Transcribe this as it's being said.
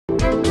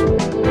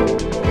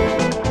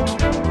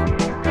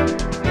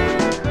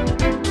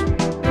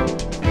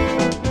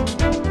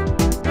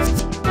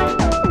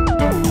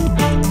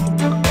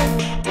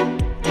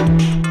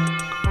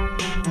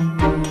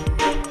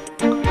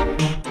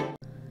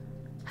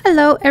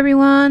Hello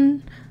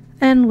everyone,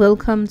 and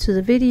welcome to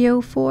the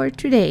video for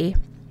today.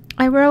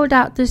 I rolled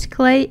out this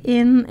clay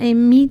in a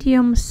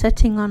medium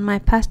setting on my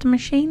pasta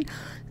machine.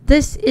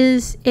 This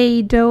is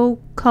a dough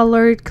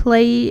colored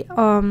clay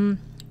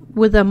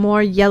with a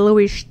more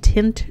yellowish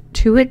tint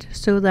to it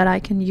so that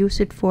I can use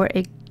it for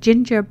a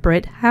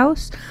gingerbread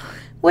house,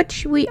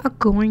 which we are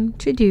going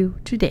to do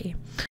today.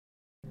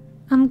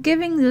 I'm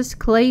giving this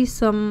clay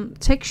some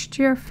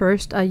texture.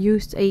 First I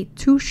used a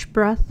touche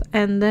brush,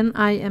 and then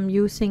I am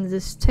using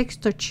this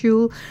texture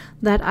tool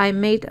that I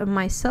made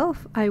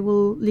myself. I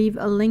will leave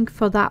a link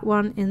for that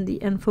one in the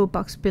info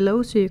box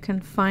below so you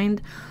can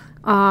find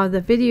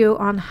the video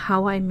on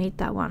how I made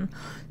that one.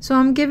 So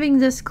I'm giving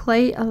this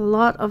clay a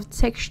lot of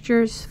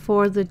textures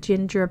for the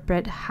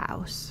gingerbread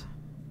house.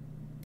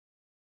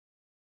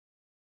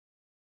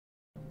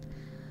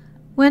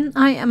 When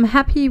I am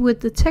happy with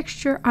the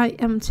texture, I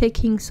am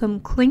taking some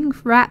cling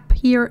wrap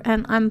here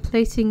and I'm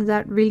placing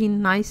that really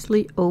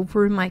nicely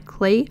over my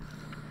clay.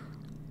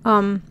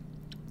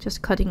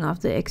 Just cutting off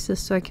the excess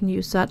so I can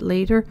use that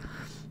later.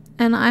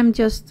 And I'm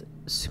just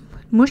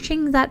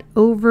smushing that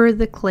over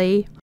the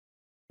clay.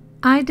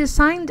 I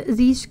designed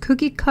these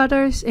cookie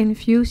cutters in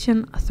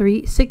Fusion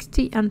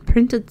 360 and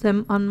printed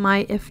them on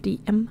my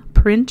FDM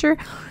printer.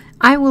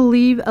 I will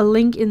leave a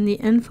link in the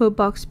info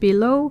box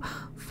below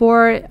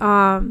for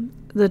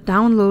the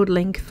download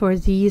link for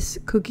these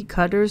cookie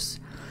cutters.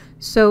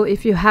 So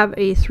if you have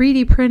a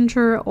 3D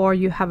printer or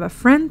you have a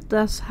friend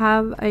that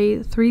have a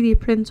 3D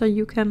printer,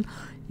 you can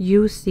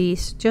use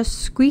these. Just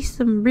squeeze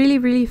them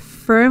really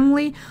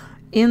firmly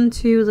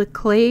into the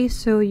clay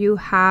so you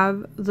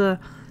have the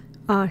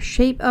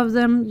shape of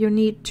them. You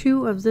need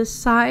 2 of this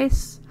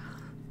size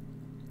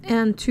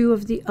and 2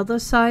 of the other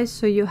size,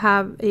 so you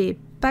have a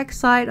back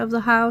side of the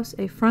house,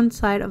 a front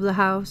side of the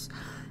house.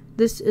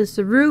 This is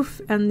the roof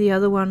and the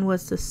other one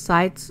was the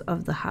sides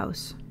of the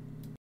house.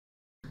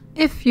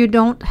 If you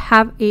don't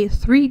have a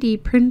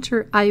 3D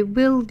printer, I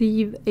will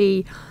leave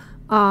a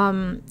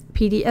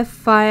PDF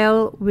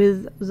file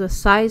with the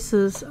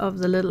sizes of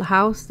the little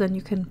house. Then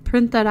you can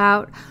print that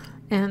out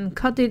and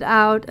cut it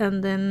out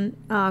and then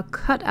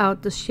cut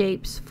out the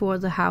shapes for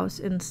the house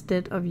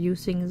instead of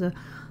using the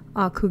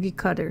cookie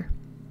cutter.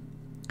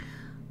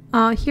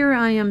 Here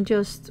I am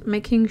just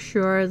making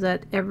sure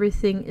that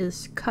everything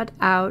is cut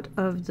out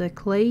of the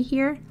clay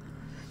here,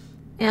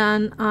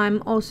 and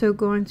I'm also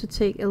going to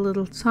take a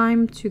little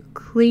time to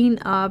clean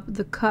up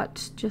the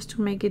cuts just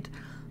to make it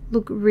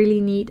look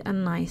really neat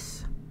and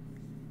nice.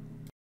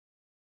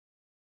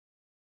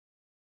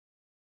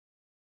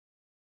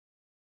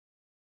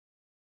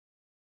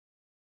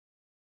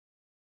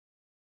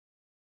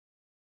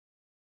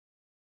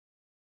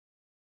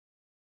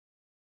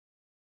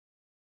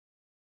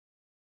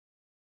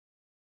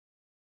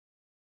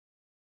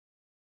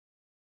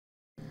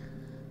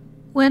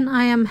 When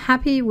I am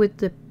happy with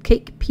the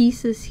cake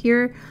pieces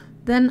here,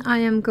 then I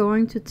am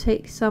going to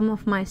take some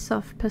of my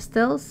soft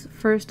pastels.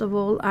 First of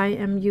all, I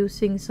am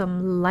using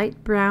some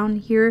light brown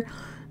here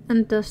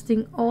and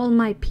dusting all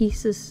my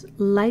pieces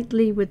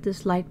lightly with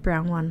this light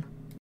brown one.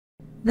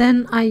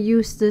 Then I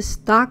use this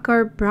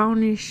darker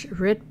brownish,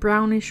 red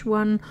brownish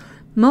one,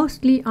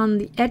 mostly on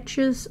the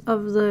edges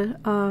of the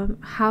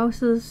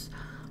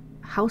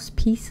house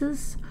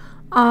pieces.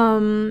 A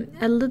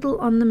little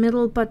on the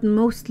middle, but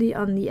mostly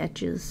on the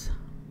edges.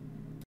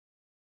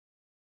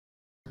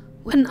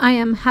 When I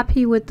am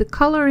happy with the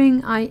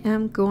coloring, I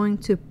am going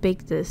to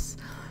bake this.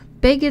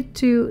 Bake it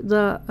to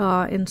the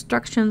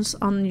instructions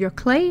on your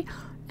clay,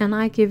 and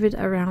I give it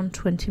around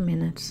 20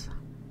 minutes.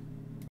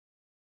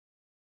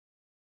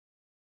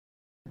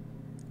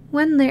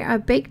 When they are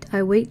baked,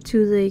 I wait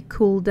till they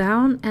cool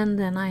down, and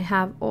then I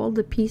have all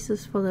the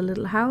pieces for the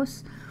little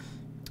house.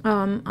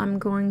 I'm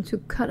going to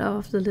cut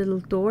off the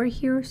little door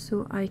here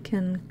so I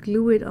can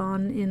glue it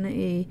on in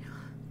a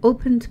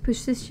opened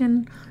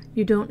position.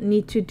 You don't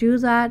need to do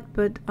that,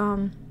 but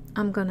I'm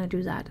gonna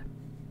do that.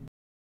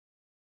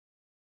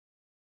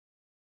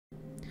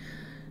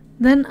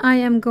 Then I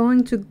am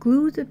going to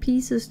glue the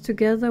pieces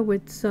together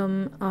with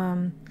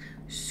some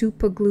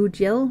super glue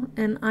gel,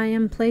 and I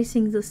am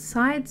placing the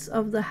sides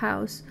of the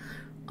house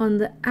on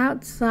the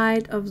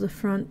outside of the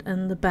front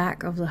and the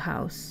back of the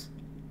house,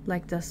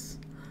 like this.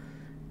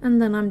 And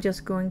then I'm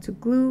just going to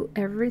glue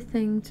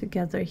everything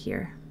together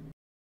here.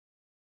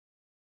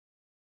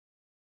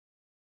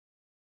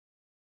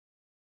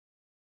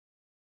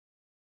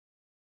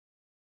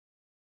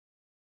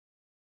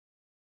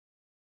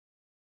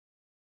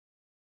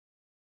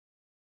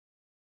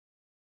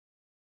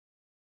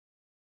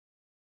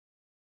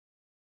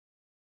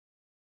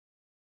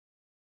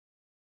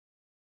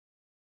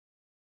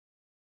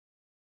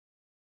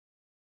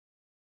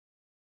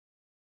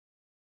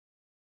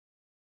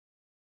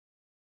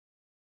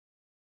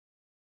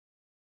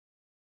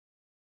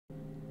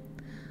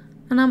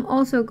 And I'm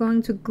also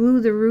going to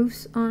glue the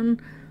roofs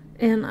on,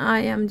 and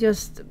I am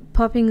just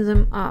popping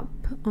them up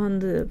on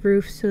the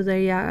roof so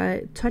they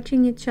are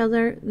touching each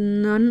other.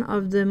 None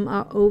of them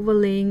are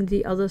overlaying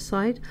the other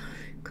side,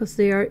 because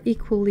they are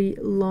equally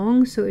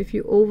long. So if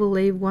you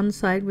overlay one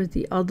side with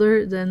the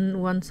other,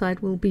 then one side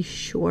will be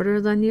shorter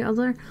than the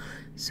other.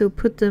 So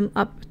put them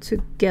up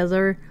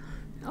together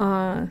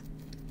to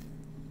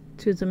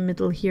the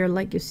middle here,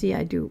 like you see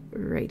I do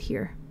right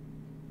here.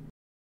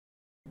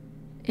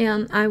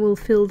 And I will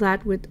fill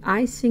that with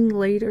icing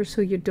later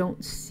so you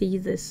don't see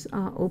this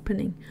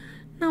opening.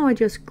 Now I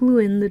just glue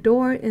in the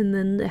door and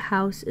then the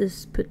house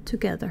is put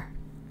together.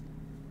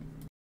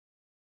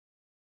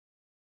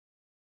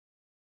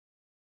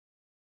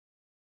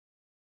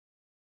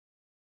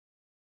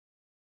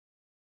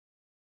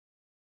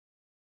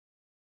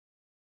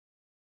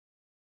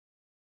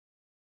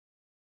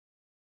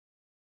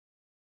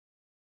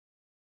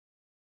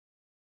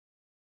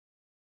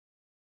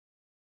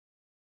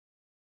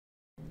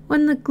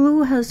 When the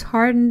glue has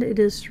hardened, it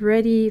is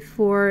ready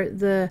for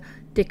the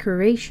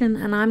decoration,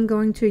 and I'm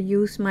going to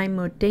use my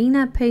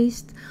Modena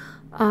paste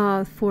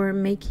for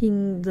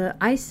making the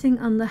icing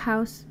on the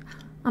house.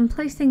 I'm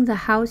placing the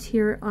house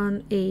here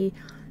on a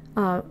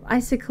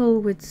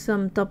icicle with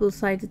some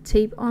double-sided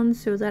tape on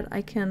so that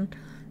I can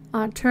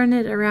turn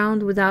it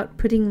around without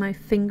putting my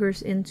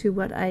fingers into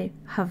what I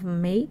have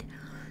made.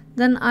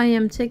 Then I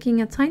am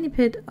taking a tiny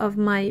bit of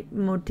my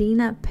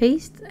Modena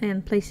paste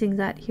and placing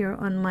that here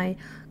on my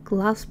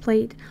glass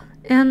plate,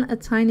 and a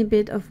tiny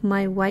bit of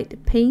my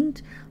white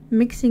paint,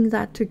 mixing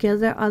that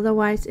together,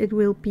 otherwise it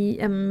will be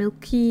a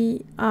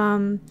milky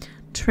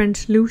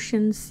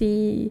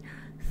translucency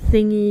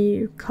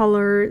thingy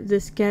color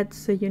this gets,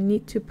 so you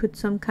need to put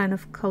some kind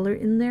of color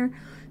in there.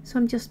 So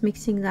I'm just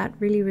mixing that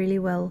really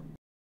well.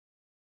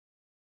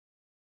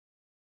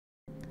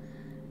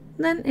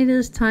 Then it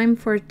is time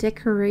for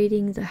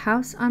decorating the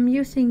house. I'm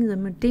using the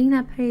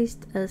Modena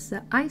paste as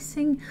the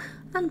icing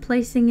and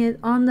placing it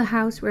on the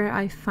house where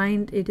I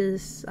find it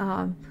is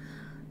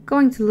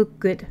going to look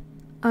good.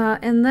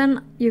 And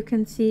then you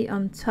can see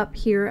on top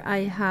here I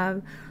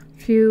have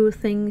few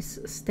things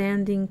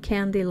standing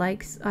candy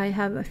likes. I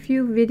have a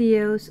few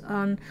videos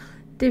on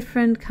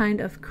different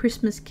kind of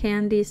Christmas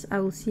candies. I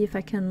will see if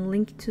I can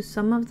link to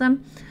some of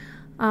them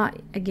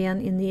again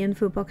in the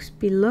info box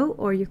below,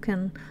 or you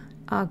can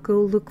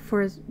go look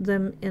for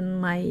them in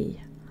my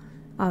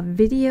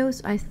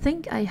videos. I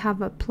think I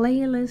have a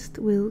playlist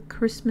with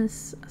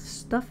Christmas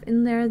stuff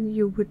in there.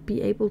 You would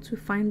be able to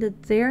find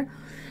it there.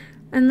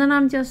 And then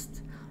I'm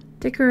just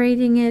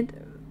decorating it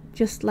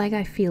just like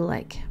I feel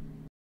like.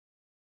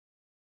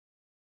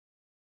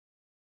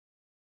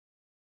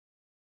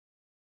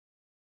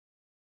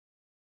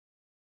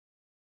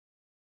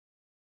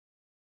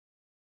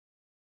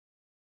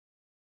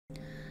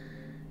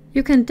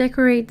 You can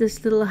decorate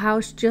this little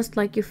house just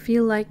like you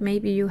feel like.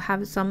 Maybe you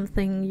have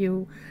something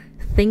you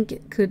think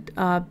it could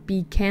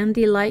be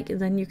candy like,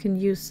 then you can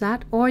use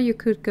that, or you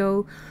could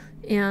go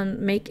and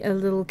make a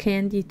little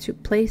candy to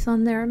place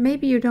on there.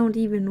 Maybe you don't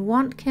even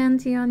want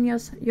candy on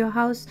your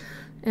house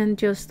and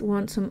just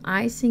want some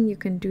icing, you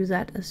can do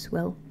that as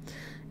well.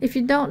 If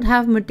you don't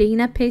have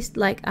Modena paste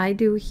like I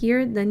do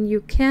here, then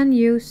you can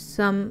use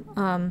some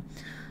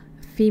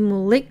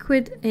Fimo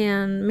liquid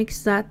and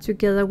mix that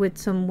together with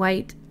some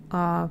white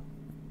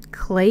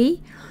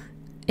clay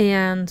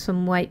and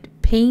some white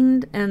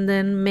paint, and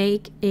then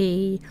make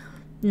a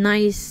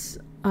nice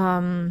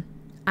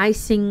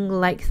icing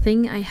like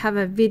thing. I have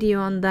a video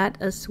on that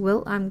as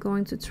well. I'm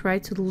going to try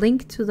to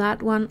link to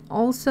that one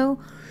also.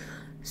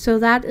 So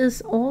that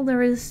is all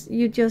there is.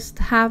 You just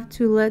have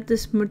to let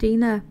this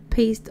Modena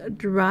paste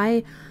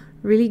dry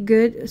really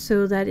good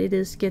so that it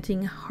is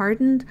getting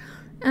hardened,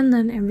 and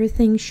then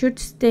everything should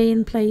stay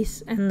in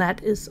place, and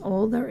that is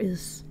all there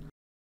is.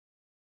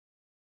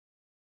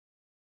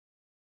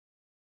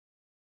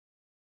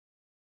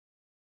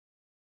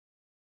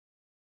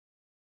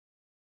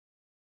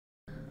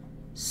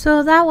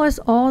 So that was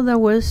all there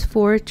was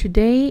for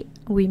today.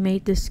 We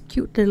made this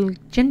cute little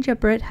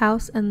gingerbread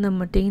house, and the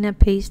Modena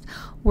paste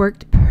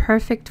worked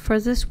perfect for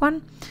this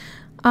one.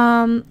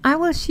 I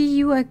will see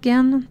you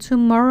again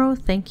tomorrow.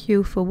 Thank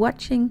you for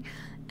watching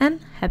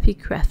and happy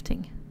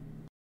crafting.